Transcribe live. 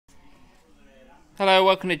Hello,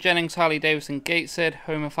 welcome to Jennings Harley-Davidson Gateshead,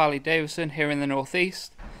 home of Harley-Davidson here in the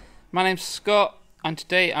northeast. My name's Scott and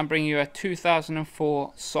today I'm bringing you a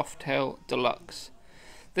 2004 Softail Deluxe.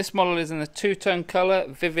 This model is in the two-tone colour,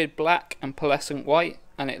 vivid black and pearlescent white,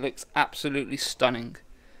 and it looks absolutely stunning.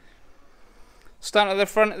 Starting at the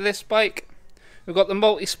front of this bike, we've got the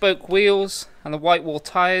multi-spoke wheels and the whitewall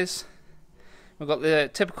tyres. We've got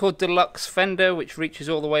the typical deluxe fender which reaches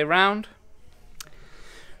all the way round.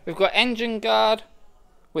 We've got engine guard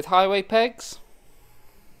with highway pegs,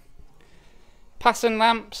 passing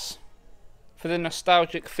lamps for the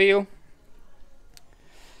nostalgic feel.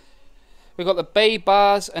 We've got the bay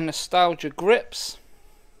bars and nostalgia grips.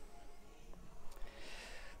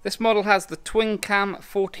 This model has the twin cam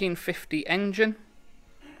 1450 engine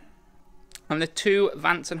and the two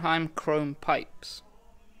Vance and Hines chrome pipes.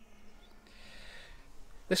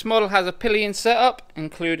 This model has a pillion setup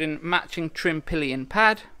including matching trim pillion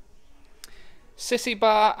pad, sissy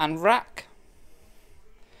bar and rack,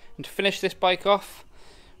 and to finish this bike off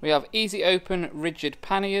we have easy open rigid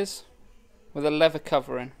panniers with a leather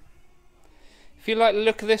covering. If you like the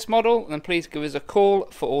look of this model then please give us a call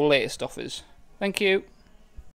for all latest offers. Thank you.